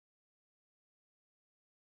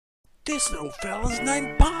This little fella's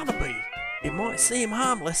named Barnaby. It might seem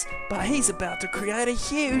harmless, but he's about to create a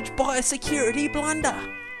huge biosecurity blunder.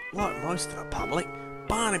 Like most of the public,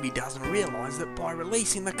 Barnaby doesn't realise that by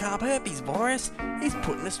releasing the Carp herpes virus, he's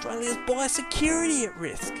putting Australia's biosecurity at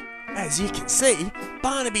risk. As you can see,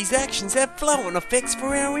 Barnaby's actions have flow-on effects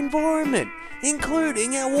for our environment,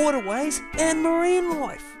 including our waterways and marine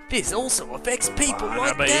life. This also affects people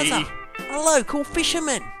like Gaza, a local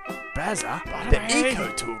fisherman, Bazza, the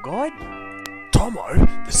eco-tour guide, Tomo,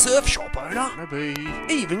 the surf shop owner,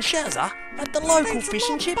 even Shazza at the local fish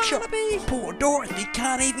and chip shop. Poor Dorothy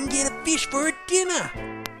can't even get a fish for her dinner.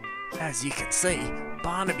 As you can see,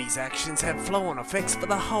 Barnaby's actions have flow-on effects for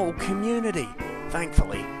the whole community.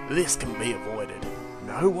 Thankfully, this can be avoided.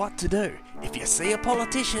 Know what to do if you see a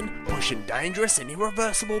politician pushing dangerous and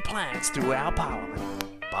irreversible plans through our parliament.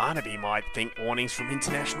 Barnaby might think warnings from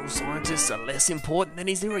international scientists are less important than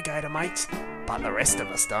his irrigator mates, but the rest of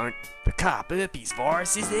us don't. The Carp herpes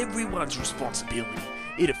virus is everyone's responsibility.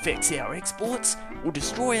 It affects our exports, will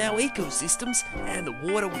destroy our ecosystems and the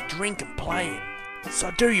water we drink and play in.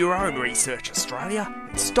 So do your own research, Australia,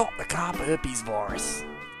 and stop the Carp herpes virus.